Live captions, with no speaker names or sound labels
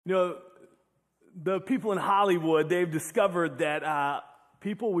You know, the people in Hollywood, they've discovered that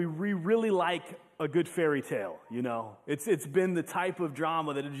we really like a good fairy tale, you know. It's been the type of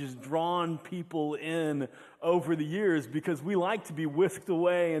drama that has just drawn people in over the years because we like to be whisked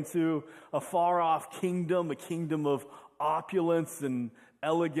away into a far-off kingdom, a kingdom of opulence and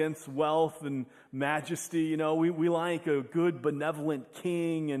elegance, wealth, and majesty. You know, we like a good, benevolent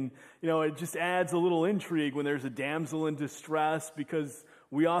king, and, you know, it just adds a little intrigue when there's a damsel in distress because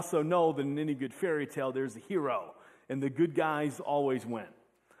we also know that in any good fairy tale, there's a hero, and the good guys always win.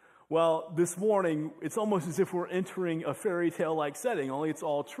 Well, this morning, it's almost as if we're entering a fairy tale-like setting, only it's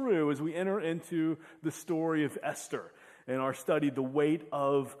all true as we enter into the story of Esther in our study, The Weight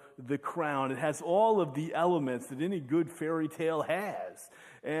of the Crown. It has all of the elements that any good fairy tale has.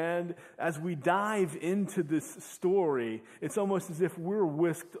 And as we dive into this story, it's almost as if we're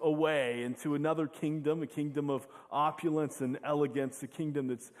whisked away into another kingdom, a kingdom of opulence and elegance, a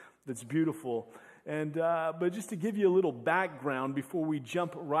kingdom that's beautiful. And but just to give you a little background before we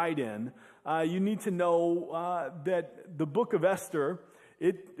jump right in, you need to know that the book of Esther,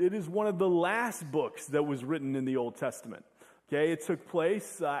 it is one of the last books that was written in the Old Testament. Okay, it took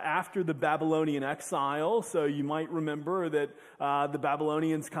place after the Babylonian exile, so you might remember that the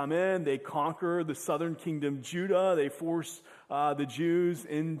Babylonians come in, they conquer the southern kingdom, Judah, they force the Jews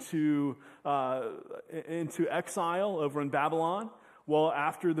into exile over in Babylon. Well,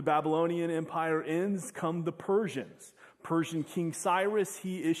 after the Babylonian Empire ends, come the Persians. Persian King Cyrus,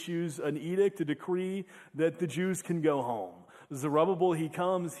 he issues an edict, a decree that the Jews can go home. Zerubbabel, he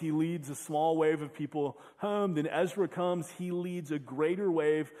comes, he leads a small wave of people home. Then Ezra comes, he leads a greater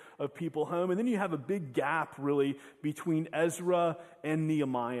wave of people home. And then you have a big gap, really, between Ezra and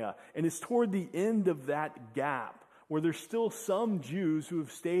Nehemiah. And it's toward the end of that gap where there's still some Jews who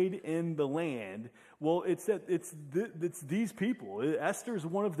have stayed in the land. Well, it's these people. Esther's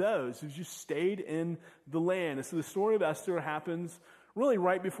one of those who's just stayed in the land. And so the story of Esther happens really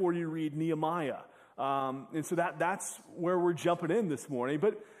right before you read Nehemiah. And so that's where we're jumping in this morning.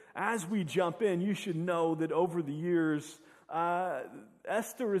 But as we jump in, you should know that over the years,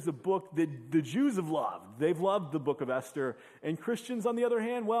 Esther is a book that the Jews have loved. They've loved the book of Esther. And Christians, on the other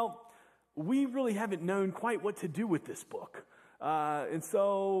hand, well, we really haven't known quite what to do with this book. And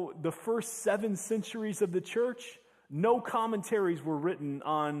so the first 7 centuries of the church, no commentaries were written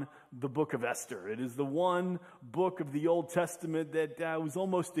on the book of Esther. It is the one book of the Old Testament that was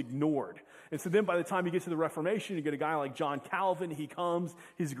almost ignored. And so then by the time you get to the Reformation, you get a guy like John Calvin. He comes,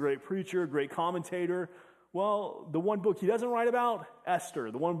 he's a great preacher, a great commentator. Well, the one book he doesn't write about,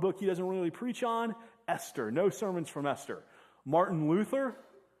 Esther. The one book he doesn't really preach on, Esther. No sermons from Esther. Martin Luther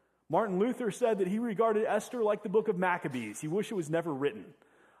said that he regarded Esther like the book of Maccabees. He wished it was never written.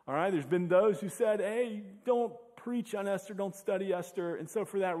 All right, there's been those who said, hey, don't preach on Esther, don't study Esther. And so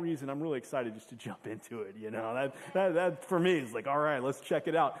for that reason, I'm really excited just to jump into it. You know, that for me is like, all right, let's check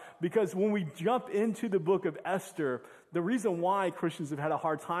it out. Because when we jump into the book of Esther, the reason why Christians have had a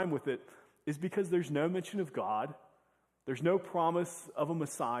hard time with it is because there's no mention of God. There's no promise of a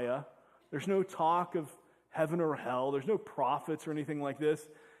Messiah. There's no talk of heaven or hell. There's no prophets or anything like this.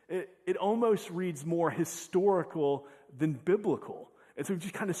 It almost reads more historical than biblical. And so we've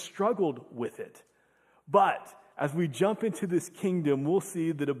just kind of struggled with it. But as we jump into this kingdom, we'll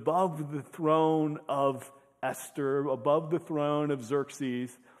see that above the throne of Esther, above the throne of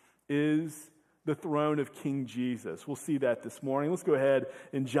Xerxes, is the throne of King Jesus. We'll see that this morning. Let's go ahead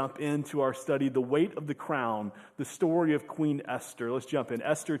and jump into our study, The Weight of the Crown, the story of Queen Esther. Let's jump in.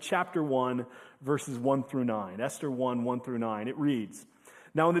 Esther chapter 1, verses 1 through 9. Esther 1, 1 through 9. It reads,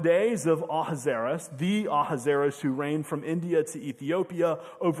 Now in the days of the Ahasuerus who reigned from India to Ethiopia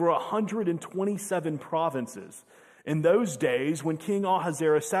over 127 provinces, in those days when King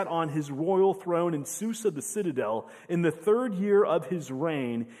Ahasuerus sat on his royal throne in Susa the citadel, in the 3rd year of his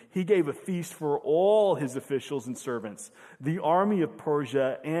reign, he gave a feast for all his officials and servants, the army of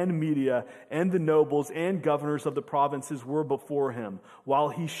Persia and Media, and the nobles and governors of the provinces were before him, while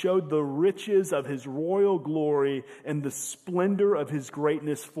he showed the riches of his royal glory and the splendor of his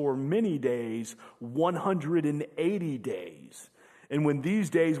greatness for many days, 180 days. And when these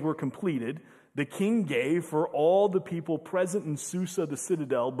days were completed, the king gave for all the people present in Susa the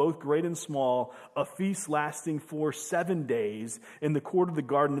citadel, both great and small, a feast lasting for 7 days in the court of the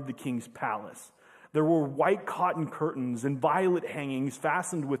garden of the king's palace. There were white cotton curtains and violet hangings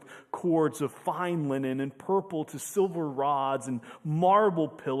fastened with cords of fine linen and purple to silver rods and marble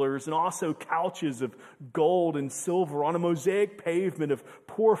pillars, and also couches of gold and silver on a mosaic pavement of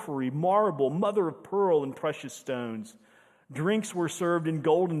porphyry, marble, mother of pearl, and precious stones. Drinks were served in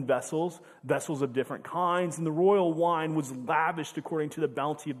golden vessels, vessels of different kinds, and the royal wine was lavished according to the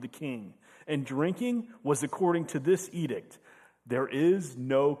bounty of the king. And drinking was according to this edict: there is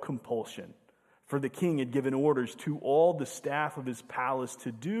no compulsion. For the king had given orders to all the staff of his palace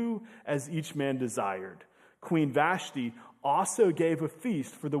to do as each man desired. Queen Vashti also gave a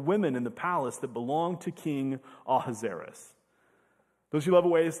feast for the women in the palace that belonged to King Ahasuerus. Don't you love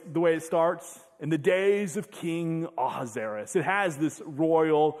the way it starts? In the days of King Ahasuerus. It has this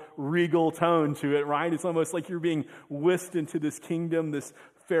royal, regal tone to it, right? It's almost like you're being whisked into this kingdom, this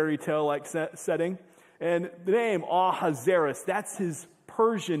fairy tale-like setting. And the name Ahasuerus, that's his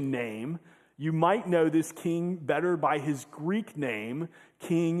Persian name. You might know this king better by his Greek name,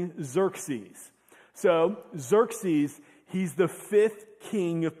 King Xerxes. So Xerxes, he's the 5th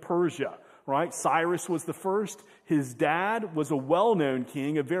king of Persia, right? Cyrus was the first. His dad was a well-known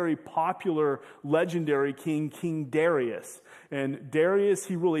king, a very popular, legendary king, King Darius. And Darius,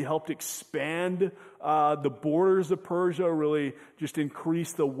 he really helped expand the borders of Persia, really just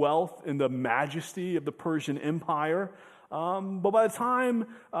increase the wealth and the majesty of the Persian Empire. But by the time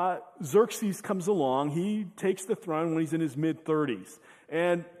Xerxes comes along, he takes the throne when he's in his mid-30s.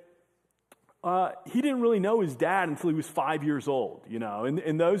 And he didn't really know his dad until he was 5 years old. You know,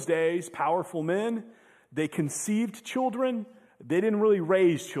 in those days, powerful men, they conceived children. They didn't really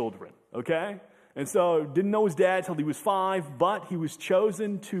raise children, okay? And so didn't know his dad until he was 5, but he was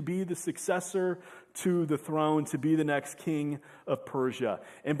chosen to be the successor to the throne, to be the next king of Persia.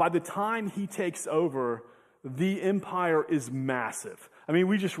 And by the time he takes over, the empire is massive. I mean,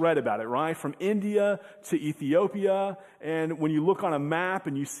 we just read about it, right? From India to Ethiopia. And when you look on a map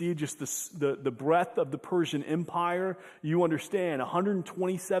and you see just the breadth of the Persian Empire, you understand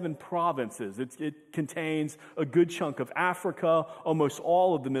 127 provinces. It contains a good chunk of Africa, almost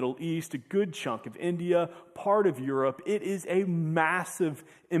all of the Middle East, a good chunk of India, part of Europe. It is a massive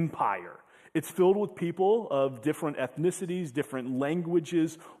empire. It's filled with people of different ethnicities, different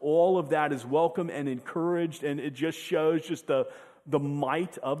languages. All of that is welcome and encouraged, and it just shows just the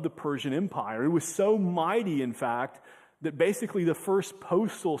might of the Persian Empire. It was so mighty, in fact, that basically the first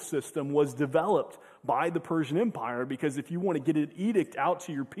postal system was developed by the Persian Empire, because if you want to get an edict out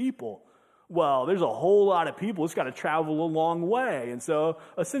to your people, well, there's a whole lot of people. It's got to travel a long way. And so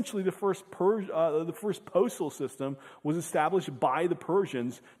essentially the first postal system was established by the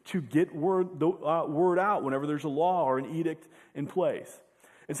Persians to get word out whenever there's a law or an edict in place.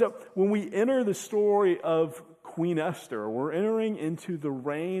 And so when we enter the story of Queen Esther, we're entering into the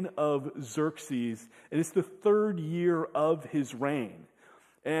reign of Xerxes, and it's the 3rd year of his reign.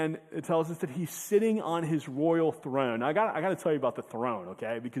 And it tells us that he's sitting on his royal throne. I got to tell you about the throne,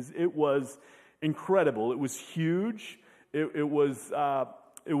 okay? Because it was incredible. It was huge. It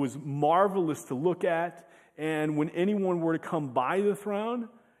was marvelous to look at. And when anyone were to come by the throne,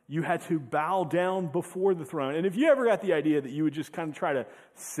 you had to bow down before the throne. And if you ever got the idea that you would just kind of try to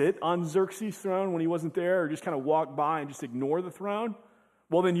sit on Xerxes' throne when he wasn't there, or just kind of walk by and just ignore the throne,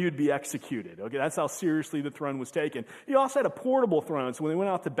 well, then you'd be executed. Okay, that's how seriously the throne was taken. He also had a portable throne, so when they went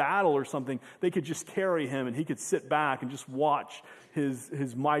out to battle or something, they could just carry him, and he could sit back and just watch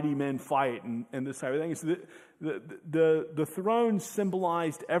his mighty men fight and this type of thing. So the throne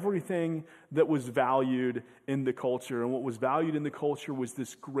symbolized everything that was valued in the culture, and what was valued in the culture was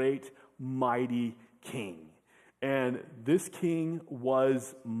this great, mighty king. And this king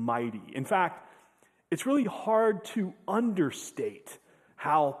was mighty. In fact, it's really hard to understate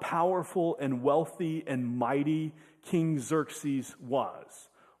how powerful and wealthy and mighty King Xerxes was.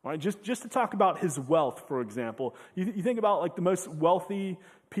 All right, just to talk about his wealth, for example, you think about like the most wealthy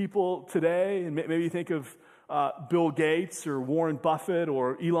people today, and maybe you think of Bill Gates or Warren Buffett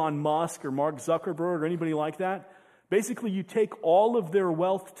or Elon Musk or Mark Zuckerberg or anybody like that. Basically, you take all of their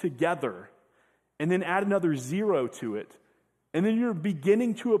wealth together and then add another 0 to it, and then you're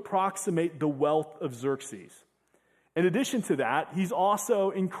beginning to approximate the wealth of Xerxes. In addition to that, he's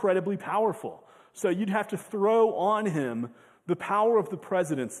also incredibly powerful. So you'd have to throw on him the power of the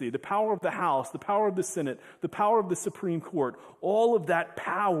presidency, the power of the House, the power of the Senate, the power of the Supreme Court, all of that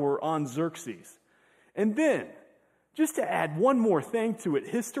power on Xerxes. And then, just to add one more thing to it,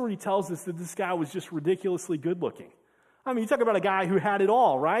 history tells us that this guy was just ridiculously good looking. I mean, you talk about a guy who had it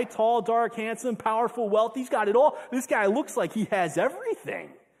all, right? Tall, dark, handsome, powerful, wealthy. He's got it all. This guy looks like he has everything.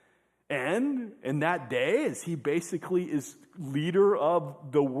 And in that day, as he basically is leader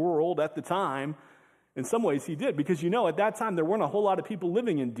of the world at the time, in some ways he did. Because, at that time, there weren't a whole lot of people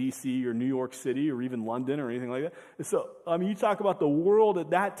living in D.C. or New York City or even London or anything like that. And so, you talk about the world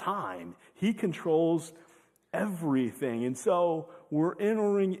at that time. He controls everything. And so we're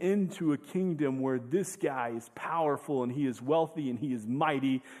entering into a kingdom where this guy is powerful and he is wealthy and he is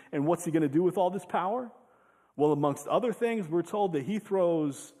mighty. And what's he going to do with all this power? Well, amongst other things, we're told that he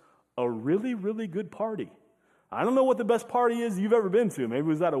throws a really, really good party. I don't know what the best party is you've ever been to. Maybe it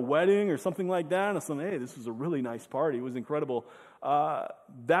was at a wedding or something like that. And hey, this was a really nice party. It was incredible.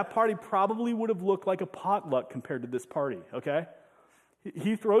 That party probably would have looked like a potluck compared to this party, okay?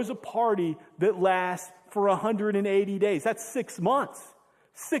 He throws a party that lasts for 180 days. That's 6 months.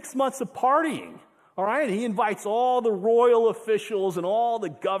 6 months of partying. All right, he invites all the royal officials and all the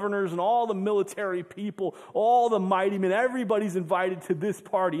governors and all the military people, all the mighty men. Everybody's invited to this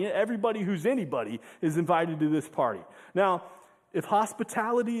party. Everybody who's anybody is invited to this party. Now, if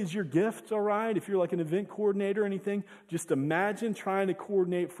hospitality is your gift, all right, if you're like an event coordinator or anything, just imagine trying to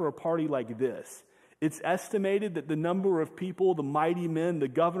coordinate for a party like this. It's estimated that the number of people, the mighty men, the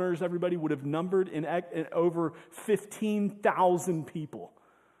governors, everybody would have numbered in over 15,000 people.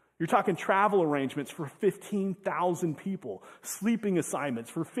 You're talking travel arrangements for 15,000 people, sleeping assignments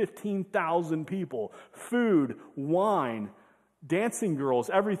for 15,000 people, food, wine, dancing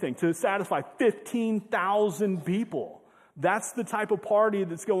girls, everything to satisfy 15,000 people. That's the type of party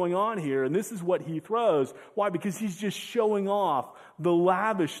that's going on here, and this is what he throws. Why? Because he's just showing off the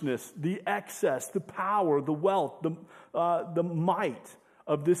lavishness, the excess, the power, the wealth, the might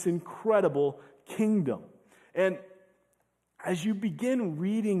of this incredible kingdom. And as you begin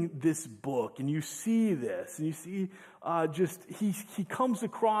reading this book and you see this, and you see he comes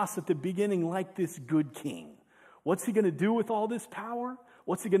across at the beginning like this good king. What's he going to do with all this power?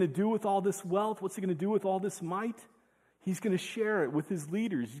 What's he going to do with all this wealth? What's he going to do with all this might? He's going to share it with his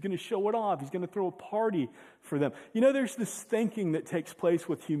leaders. He's going to show it off. He's going to throw a party for them. You know, there's this thinking that takes place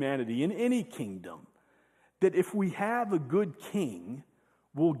with humanity in any kingdom that if we have a good king,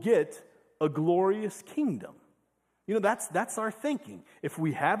 we'll get a glorious kingdom. You know, that's our thinking. If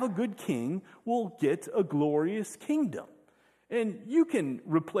we have a good king, we'll get a glorious kingdom. And you can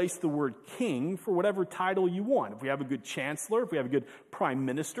replace the word king for whatever title you want. If we have a good chancellor, if we have a good prime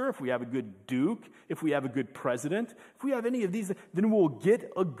minister, if we have a good duke, if we have a good president, if we have any of these, then we'll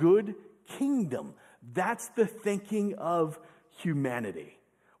get a good kingdom. That's the thinking of humanity.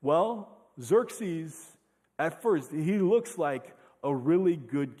 Well, Xerxes, at first, he looks like a really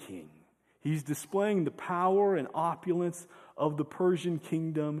good king. He's displaying the power and opulence of the Persian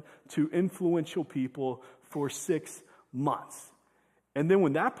kingdom to influential people for 6 months. And then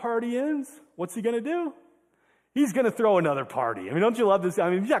when that party ends, what's he going to do? He's going to throw another party. I mean, don't you love this?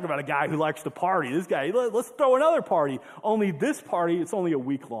 I mean, you talk about a guy who likes to party. This guy, let's throw another party. Only this party, it's only a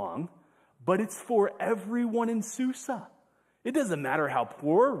week long, but it's for everyone in Susa. It doesn't matter how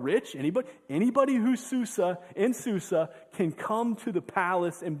poor, rich, anybody who's in Susa can come to the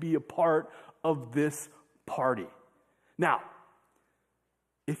palace and be a part of this party. Now,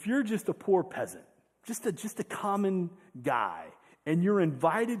 if you're just a poor peasant, just a common guy, and you're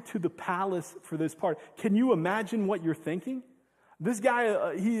invited to the palace for this party, can you imagine what you're thinking? This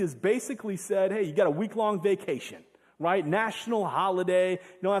guy, he has basically said, hey, you got a week-long vacation, right? National holiday,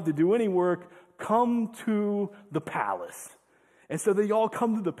 you don't have to do any work. Come to the palace. And so they all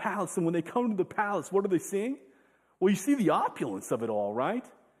come to the palace, and when they come to the palace, what are they seeing? Well, you see the opulence of it all, right?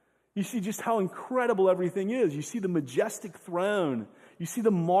 You see just how incredible everything is. You see the majestic throne. You see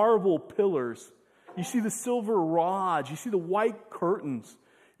the marble pillars. You see the silver rods. You see the white curtains.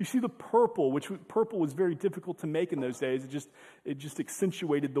 You see the purple, which purple was very difficult to make in those days. It just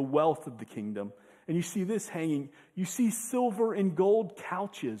accentuated the wealth of the kingdom. And you see this hanging. You see silver and gold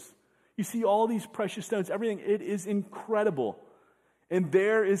couches. You see all these precious stones, everything. It is incredible. And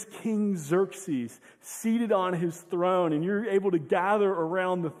there is King Xerxes seated on his throne, and you're able to gather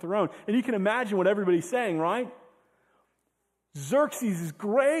around the throne. And you can imagine what everybody's saying, right? Xerxes is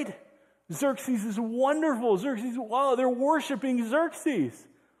great. Xerxes is wonderful. Xerxes, wow, they're worshiping Xerxes.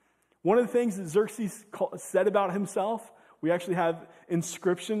 One of the things that Xerxes said about himself, we actually have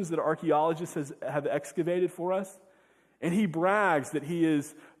inscriptions that archaeologists have excavated for us. And he brags that he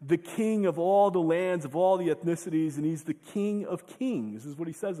is the king of all the lands, of all the ethnicities, and he's the king of kings. This is what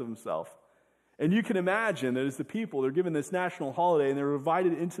he says of himself. And you can imagine that as the people, they're given this national holiday and they're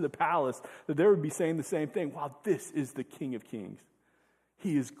invited into the palace, that they would be saying the same thing. Wow, this is the King of Kings.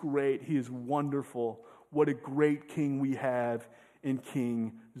 He is great. He is wonderful. What a great king we have in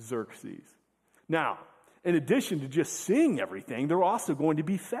King Xerxes. Now, in addition to just seeing everything, they're also going to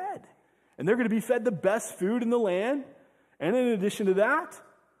be fed. And they're going to be fed the best food in the land. And in addition to that,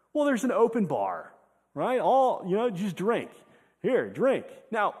 well, there's an open bar, right? Just drink. Here, drink.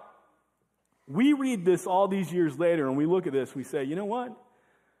 Now, we read this all these years later, and we look at this, we say, you know what?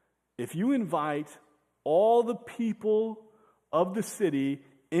 If you invite all the people of the city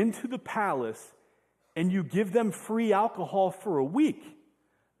into the palace and you give them free alcohol for a week,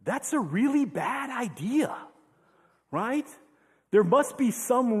 that's a really bad idea, right? There must be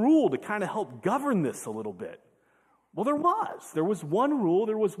some rule to kind of help govern this a little bit. Well, there was. There was one rule,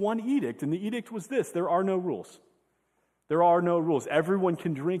 there was one edict, and the edict was this: there are no rules. There are no rules. Everyone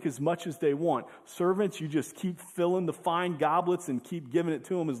can drink as much as they want. Servants, you just keep filling the fine goblets and keep giving it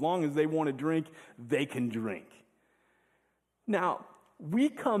to them. As long as they want to drink, they can drink. Now, we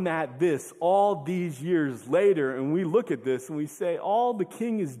come at this all these years later, and we look at this and we say, all the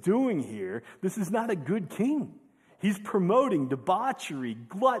king is doing here, this is not a good king. He's promoting debauchery,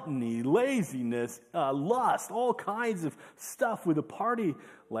 gluttony, laziness, lust, all kinds of stuff with a party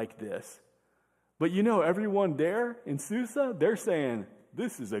like this. But you know, everyone there in Susa, they're saying,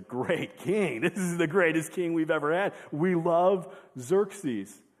 this is a great king. This is the greatest king we've ever had. We love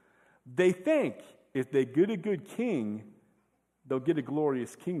Xerxes. They think if they get a good king, they'll get a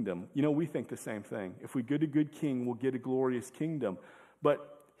glorious kingdom. You know, we think the same thing. If we get a good king, we'll get a glorious kingdom.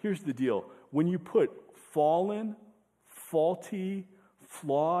 But here's the deal. When you put fallen, faulty,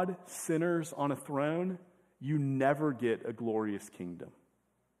 flawed sinners on a throne, you never get a glorious kingdom.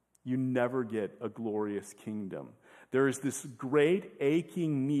 You never get a glorious kingdom. There is this great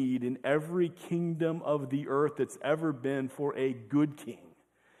aching need in every kingdom of the earth that's ever been for a good king.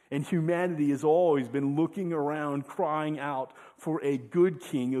 And humanity has always been looking around, crying out for a good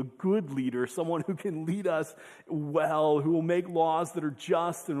king, a good leader, someone who can lead us well, who will make laws that are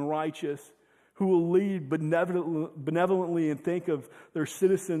just and righteous, who will lead benevolently and think of their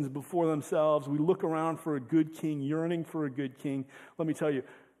citizens before themselves. We look around for a good king, yearning for a good king. Let me tell you,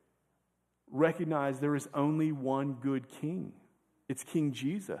 recognize there is only one good king. It's King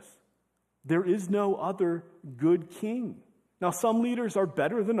Jesus. There is no other good king. Now, some leaders are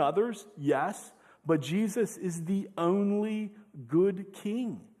better than others, yes, but Jesus is the only good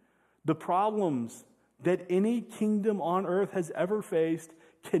king. The problems that any kingdom on earth has ever faced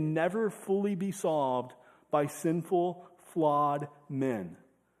can never fully be solved by sinful, flawed men.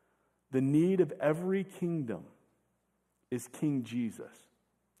 The need of every kingdom is King Jesus.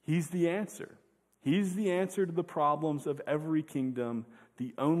 He's the answer. He's the answer to the problems of every kingdom.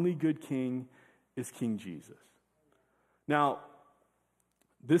 The only good king is King Jesus. Now,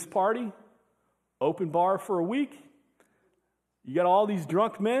 this party, open bar for a week, you got all these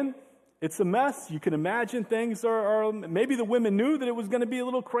drunk men. It's a mess. You can imagine things are maybe the women knew that it was going to be a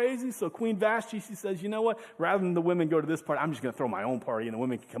little crazy. So Queen Vashti, she says, you know what? Rather than the women go to this party, I'm just going to throw my own party and the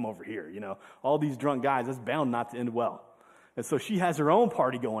women can come over here. You know, all these drunk guys, that's bound not to end well. And so she has her own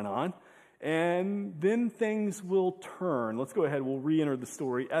party going on. And then things will turn. Let's go ahead. We'll re-enter the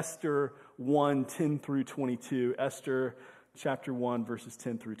story. Esther 1, 10 through 22. Esther chapter 1, verses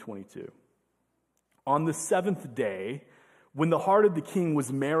 10 through 22. On the seventh day, when the heart of the king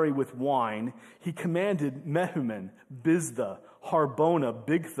was merry with wine, he commanded Mehuman, Biztha, Harbona,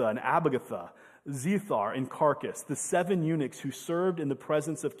 Bigtha, and Abigatha, Zethar, and Carcass, the 7 eunuchs who served in the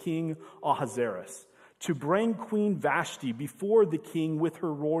presence of King Ahasuerus, to bring Queen Vashti before the king with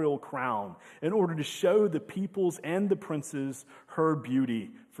her royal crown, in order to show the peoples and the princes her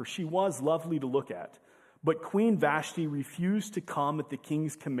beauty, for she was lovely to look at. But Queen Vashti refused to come at the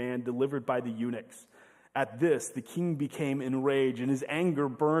king's command delivered by the eunuchs. At this, the king became enraged, and his anger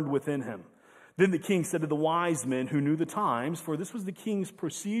burned within him. Then the king said to the wise men who knew the times, for this was the king's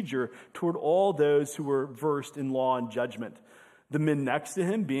procedure toward all those who were versed in law and judgment, the men next to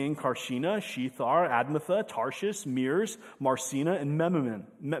him being Karshina, Shethar, Admatha, Tarshish, Meres, Marsina, and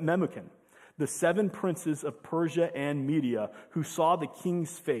Memucan, the 7 princes of Persia and Media, who saw the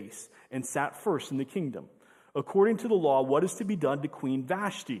king's face and sat first in the kingdom. According to the law, what is to be done to Queen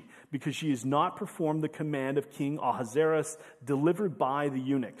Vashti, because she has not performed the command of King Ahasuerus delivered by the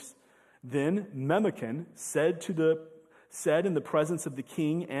eunuchs? Then Memucan said in the presence of the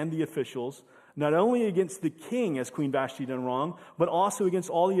king and the officials, not only against the king has Queen Vashti done wrong, but also against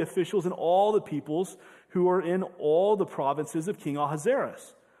all the officials and all the peoples who are in all the provinces of King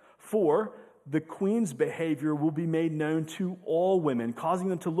Ahasuerus. For the queen's behavior will be made known to all women, causing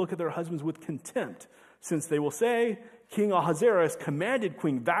them to look at their husbands with contempt, since they will say, King Ahasuerus commanded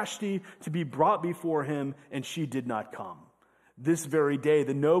Queen Vashti to be brought before him, and she did not come. This very day,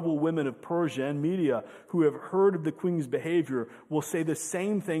 the noble women of Persia and Media who have heard of the queen's behavior will say the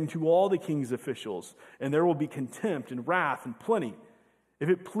same thing to all the king's officials, and there will be contempt and wrath and plenty. If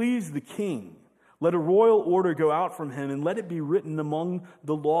it please the king, let a royal order go out from him, and let it be written among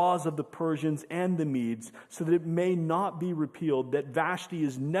the laws of the Persians and the Medes, so that it may not be repealed, that Vashti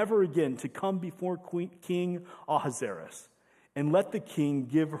is never again to come before King Ahasuerus. And let the king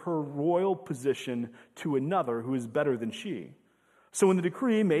give her royal position to another who is better than she. So when the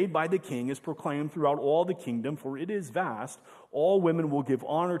decree made by the king is proclaimed throughout all the kingdom, for it is vast, all women will give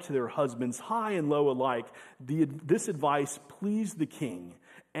honor to their husbands, high and low alike. This advice pleased the king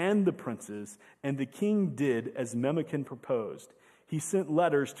and the princes, and the king did as Memucan proposed. He sent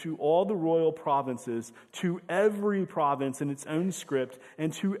letters to all the royal provinces, to every province in its own script,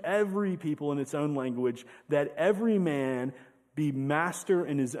 and to every people in its own language, that every man be master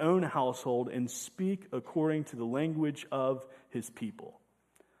in his own household and speak according to the language of his people.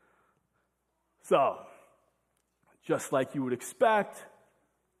 So, just like you would expect,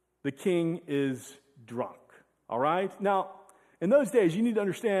 the king is drunk. All right? Now, in those days, you need to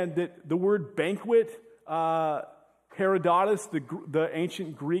understand that the word banquet, Herodotus, the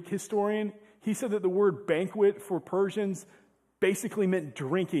ancient Greek historian, he said that the word banquet for Persians basically meant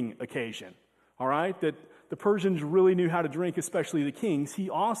drinking occasion. All right? That the Persians really knew how to drink, especially the kings. He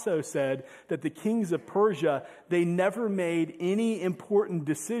also said that the kings of Persia, they never made any important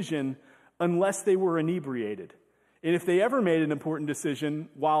decision unless they were inebriated. And if they ever made an important decision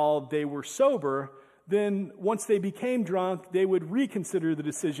while they were sober, then once they became drunk, they would reconsider the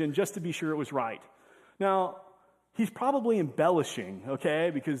decision just to be sure it was right. Now, he's probably embellishing, okay,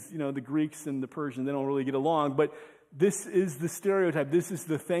 because, the Greeks and the Persians, they don't really get along, but this is the stereotype, this is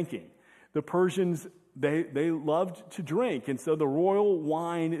the thinking. The Persians, they loved to drink, and so the royal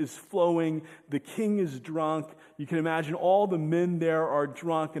wine is flowing, the king is drunk. You can imagine all the men there are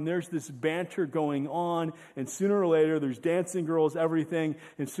drunk, and there's this banter going on, and sooner or later, there's dancing girls, everything,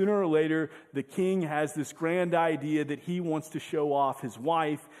 and sooner or later, the king has this grand idea that he wants to show off his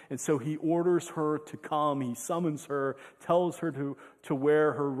wife, and so he orders her to come, he summons her, tells her to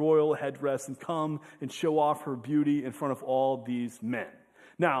wear her royal headdress and come and show off her beauty in front of all these men.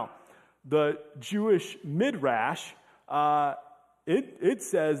 Now, the Jewish Midrash, it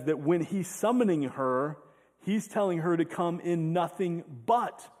says that when he's summoning her, he's telling her to come in nothing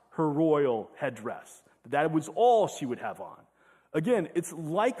but her royal headdress. That was all she would have on. Again, it's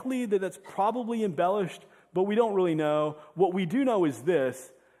likely that that's probably embellished, but we don't really know. What we do know is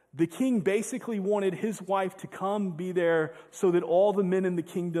this. The king basically wanted his wife to come be there so that all the men in the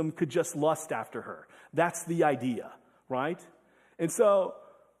kingdom could just lust after her. That's the idea, right? And so,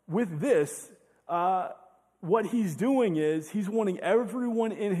 with this, what he's doing is he's wanting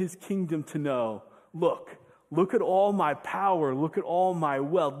everyone in his kingdom to know, look at all my power, look at all my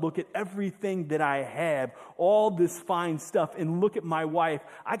wealth, look at everything that I have, all this fine stuff, and look at my wife.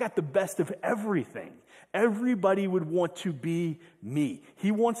 I got the best of everything. Everybody would want to be me.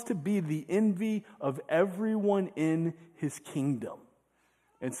 He wants to be the envy of everyone in his kingdom.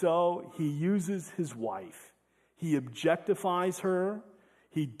 And so he uses his wife. He objectifies her.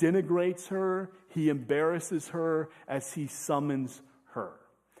 He denigrates her, he embarrasses her as he summons her.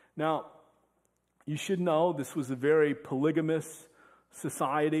 Now, you should know this was a very polygamous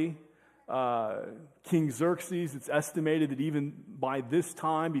society. King Xerxes, it's estimated that even by this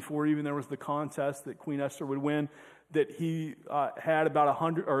time, before even there was the contest that Queen Esther would win, that he had about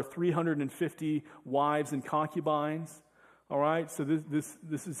 100 or 350 wives and concubines. All right, so this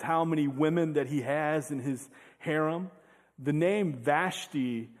is how many women that he has in his harem. The name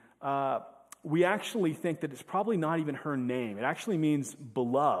Vashti, we actually think that it's probably not even her name. It actually means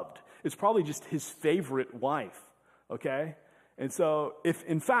beloved. It's probably just his favorite wife, okay? And so, if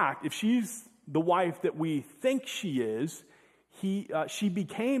she's the wife that we think she is, she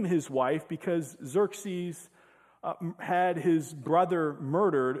became his wife because Xerxes had his brother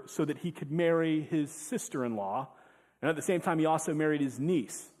murdered so that he could marry his sister-in-law. And at the same time, he also married his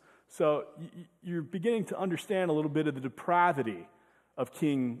niece. So you're beginning to understand a little bit of the depravity of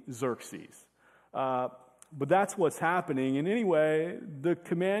King Xerxes. But that's what's happening. And anyway, the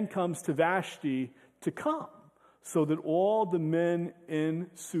command comes to Vashti to come so that all the men in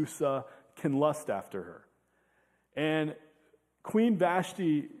Susa can lust after her. And Queen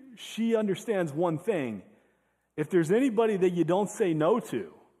Vashti, she understands one thing. If there's anybody that you don't say no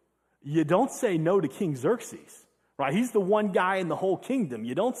to, you don't say no to King Xerxes. Right? He's the one guy in the whole kingdom.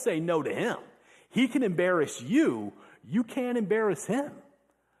 You don't say no to him. He can embarrass you. You can't embarrass him.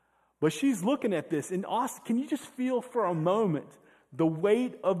 But she's looking at this. And Austin, can you just feel for a moment the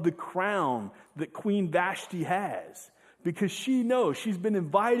weight of the crown that Queen Vashti has? Because she knows she's been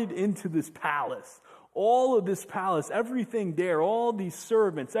invited into this palace. All of this palace, everything there, all these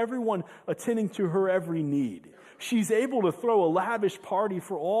servants, everyone attending to her every need. She's able to throw a lavish party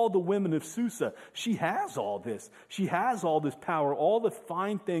for all the women of Susa. She has all this. She has all this power, all the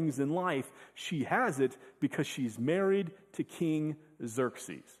fine things in life. She has it because she's married to King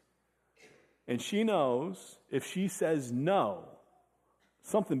Xerxes. And she knows if she says no,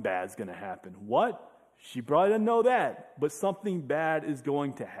 something bad's going to happen. What? She probably doesn't know that, but something bad is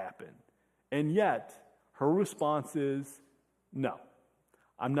going to happen. And yet, her response is, no,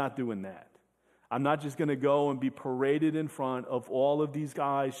 I'm not doing that. I'm not just going to go and be paraded in front of all of these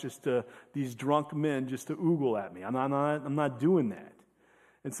guys, these drunk men, just to oogle at me. I'm not doing that.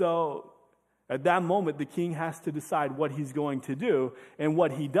 And so, at that moment, the king has to decide what he's going to do. And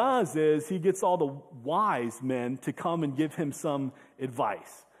what he does is he gets all the wise men to come and give him some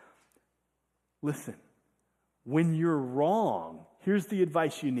advice. Listen, when you're wrong, here's the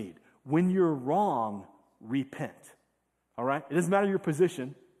advice you need. When you're wrong, repent. All right? It doesn't matter your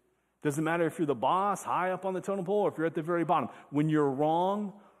position. It doesn't matter if you're the boss, high up on the totem pole, or if you're at the very bottom. When you're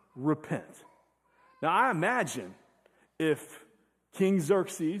wrong, repent. Now, I imagine if King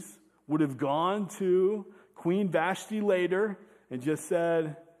Xerxes would have gone to Queen Vashti later and just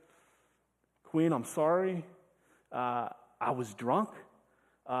said, Queen, I'm sorry. I was drunk.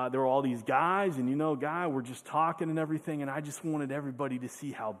 There were all these guys, and we're just talking and everything, and I just wanted everybody to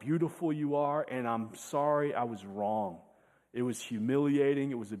see how beautiful you are, and I'm sorry I was wrong. It was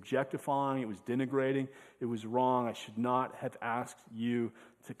humiliating, it was objectifying, it was denigrating, it was wrong. I should not have asked you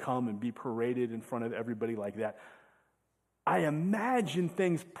to come and be paraded in front of everybody like that. I imagine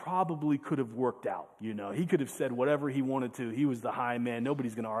things probably could have worked out. He could have said whatever he wanted to. He was the high man.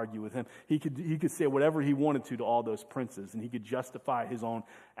 Nobody's going to argue with him. He could say whatever he wanted to all those princes, and he could justify his own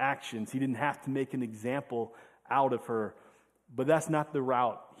actions. He didn't have to make an example out of her, but that's not the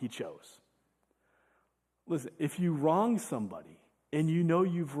route he chose. Listen, if you wrong somebody and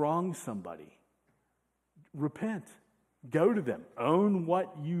you've wronged somebody, repent. Go to them. Own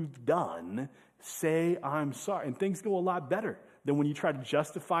what you've done. Say, I'm sorry. And things go a lot better than when you try to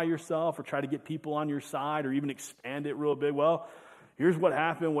justify yourself or try to get people on your side or even expand it real big. Well, here's what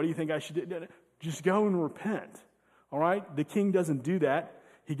happened. What do you think I should do? Just go and repent. All right? The king doesn't do that.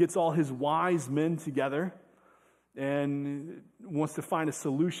 He gets all his wise men together and wants to find a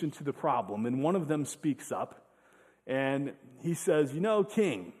solution to the problem. And one of them speaks up and he says,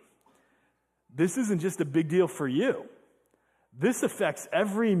 King, this isn't just a big deal for you. This affects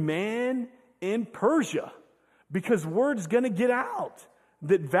every man in Persia, because word's going to get out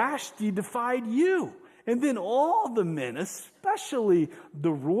that Vashti defied you. And then all the men, especially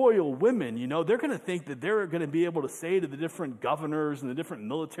the royal women, they're going to think that they're going to be able to say to the different governors and the different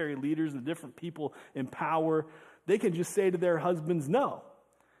military leaders and the different people in power, they can just say to their husbands, no.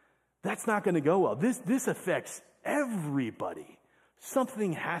 That's not going to go well. This affects everybody.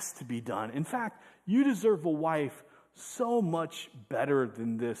 Something has to be done. In fact, you deserve a wife so much better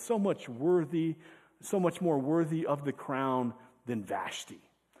than this, so much more worthy of the crown than Vashti.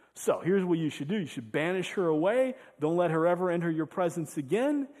 So here's what you should do. You should banish her away. Don't let her ever enter your presence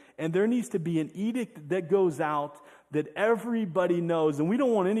again. And there needs to be an edict that goes out that everybody knows. And we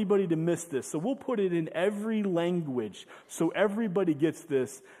don't want anybody to miss this. So we'll put it in every language so everybody gets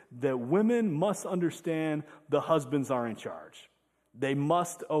this, that women must understand the husbands are in charge. They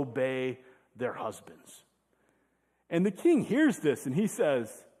must obey their husbands. And the king hears this and he says,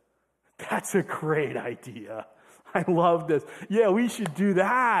 that's a great idea. I love this. Yeah, we should do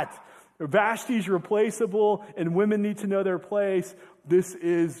that. Vashti's replaceable and women need to know their place. This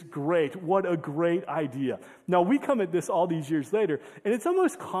is great. What a great idea. Now, we come at this all these years later, and it's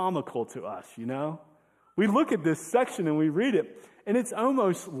almost comical to us, We look at this section and we read it, and it's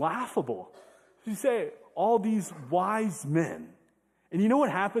almost laughable. You say, all these wise men. And you know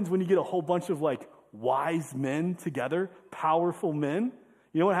what happens when you get a whole bunch of wise men together, powerful men?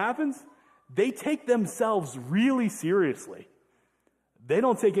 You know what happens? They take themselves really seriously. They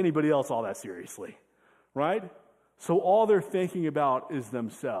don't take anybody else all that seriously, right? So all they're thinking about is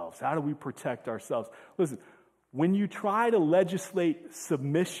themselves. How do we protect ourselves? Listen, when you try to legislate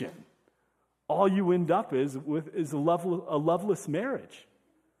submission, all you end up is a loveless marriage.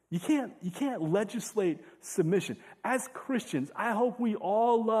 You can't legislate submission. As Christians, I hope we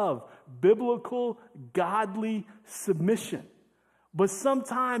all love biblical, godly submission. But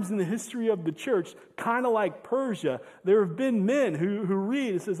sometimes in the history of the church, kind of like Persia, there have been men who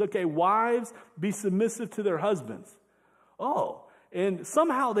read, it says, okay, wives, be submissive to their husbands. Oh, and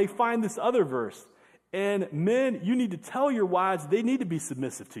somehow they find this other verse. And men, you need to tell your wives they need to be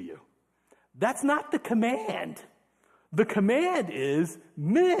submissive to you. That's not the command. The command is,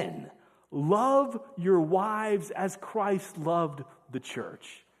 men, love your wives as Christ loved the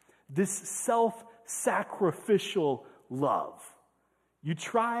church. This self-sacrificial love. You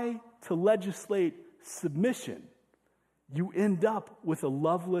try to legislate submission, you end up with a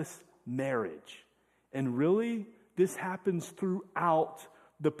loveless marriage. And really, this happens throughout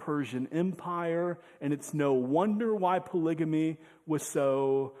the Persian Empire, and it's no wonder why polygamy was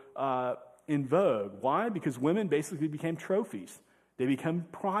so in vogue. Why? Because women basically became trophies. They became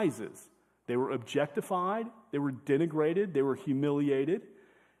prizes. They were objectified, they were denigrated, they were humiliated,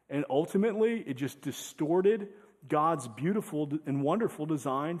 and ultimately it just distorted God's beautiful and wonderful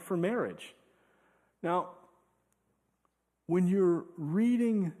design for marriage. Now, when you're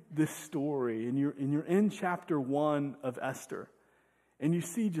reading this story and you're in chapter 1 of Esther, and you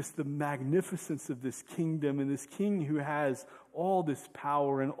see just the magnificence of this kingdom and this king who has all this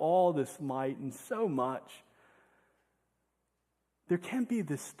power and all this might and so much, there can be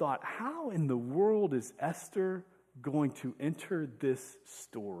this thought, how in the world is Esther going to enter this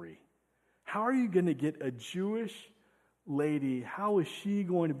story? How are you going to get a Jewish lady, how is she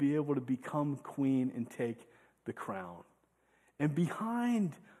going to be able to become queen and take the crown? And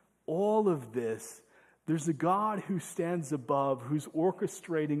behind all of this, there's a God who stands above, who's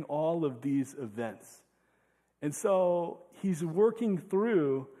orchestrating all of these events. And so he's working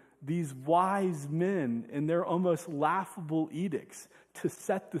through these wise men and their almost laughable edicts to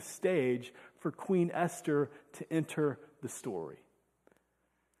set the stage for Queen Esther to enter the story.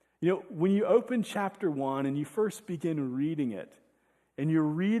 You know, when you open chapter 1 and you first begin reading it, and you're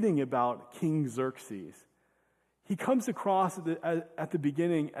reading about King Xerxes, he comes across at the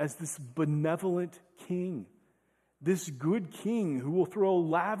beginning as this benevolent king, this good king who will throw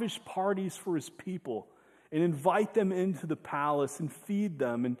lavish parties for his people and invite them into the palace and feed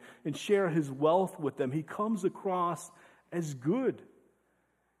them and share his wealth with them. He comes across as good.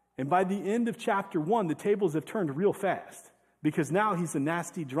 And by the end of chapter 1, the tables have turned real fast because now he's a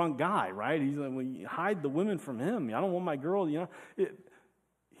nasty drunk guy, right? He's like, well, you hide the women from him. I don't want my girl,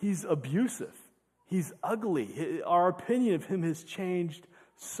 he's abusive. He's ugly. Our opinion of him has changed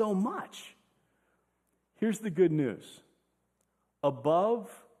so much. Here's the good news. Above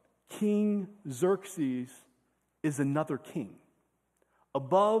King Xerxes is another king.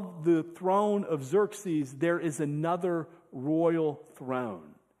 Above the throne of Xerxes, there is another royal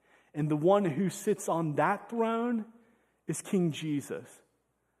throne. And the one who sits on that throne is King Jesus.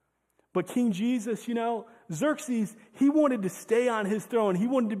 But King Jesus, Xerxes, he wanted to stay on his throne. He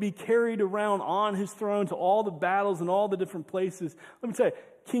wanted to be carried around on his throne to all the battles and all the different places. Let me tell you,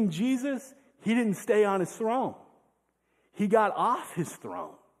 King Jesus, he didn't stay on his throne. He got off his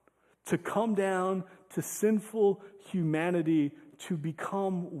throne to come down to sinful humanity, to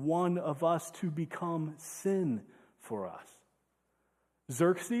become one of us, to become sin for us.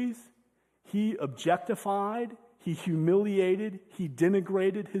 Xerxes, he objectified, he humiliated, he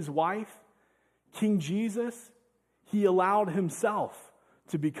denigrated his wife. King Jesus, he allowed himself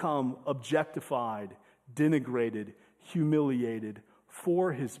to become objectified, denigrated, humiliated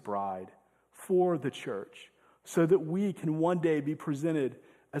for his bride, for the church, so that we can one day be presented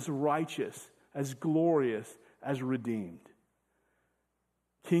as righteous, as glorious, as redeemed.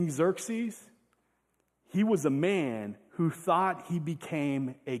 King Xerxes, he was a man who thought he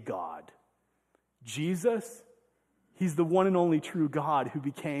became a god. Jesus, he's the one and only true God who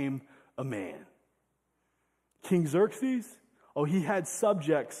became a man. King Xerxes, he had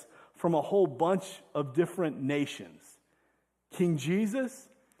subjects from a whole bunch of different nations. King Jesus,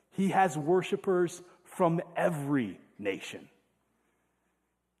 he has worshipers from every nation.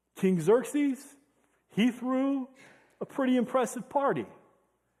 King Xerxes, he threw a pretty impressive party.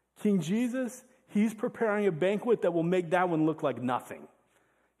 King Jesus, he's preparing a banquet that will make that one look like nothing.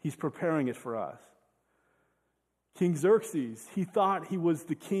 He's preparing it for us. King Xerxes, he thought he was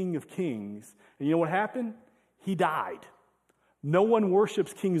the king of kings. And you know what happened? He died. No one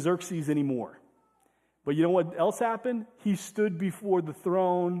worships King Xerxes anymore. But you know what else happened? He stood before the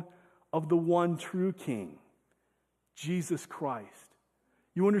throne of the one true king, Jesus Christ.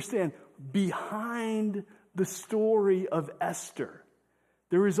 You understand, behind the story of Esther,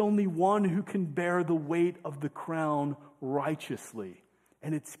 there is only one who can bear the weight of the crown righteously,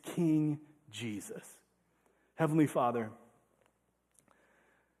 and it's King Jesus. Heavenly Father,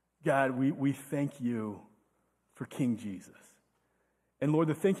 God, we thank you for King Jesus. And Lord,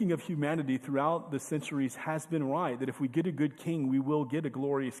 the thinking of humanity throughout the centuries has been right, that if we get a good king, we will get a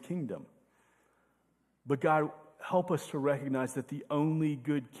glorious kingdom. But God, help us to recognize that the only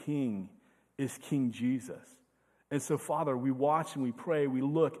good king is King Jesus. And so, Father, we watch and we pray, we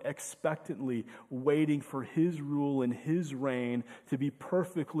look expectantly, waiting for his rule and his reign to be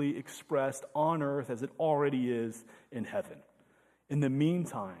perfectly expressed on earth as it already is in heaven. In the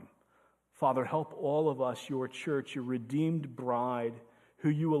meantime, Father, help all of us, your church, your redeemed bride, who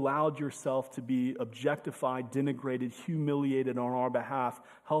you allowed yourself to be objectified, denigrated, humiliated on our behalf.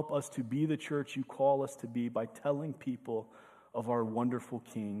 Help us to be the church you call us to be by telling people of our wonderful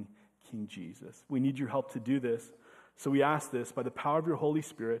King, King Jesus. We need your help to do this. So we ask this by the power of your Holy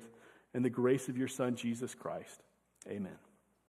Spirit and the grace of your Son, Jesus Christ. Amen.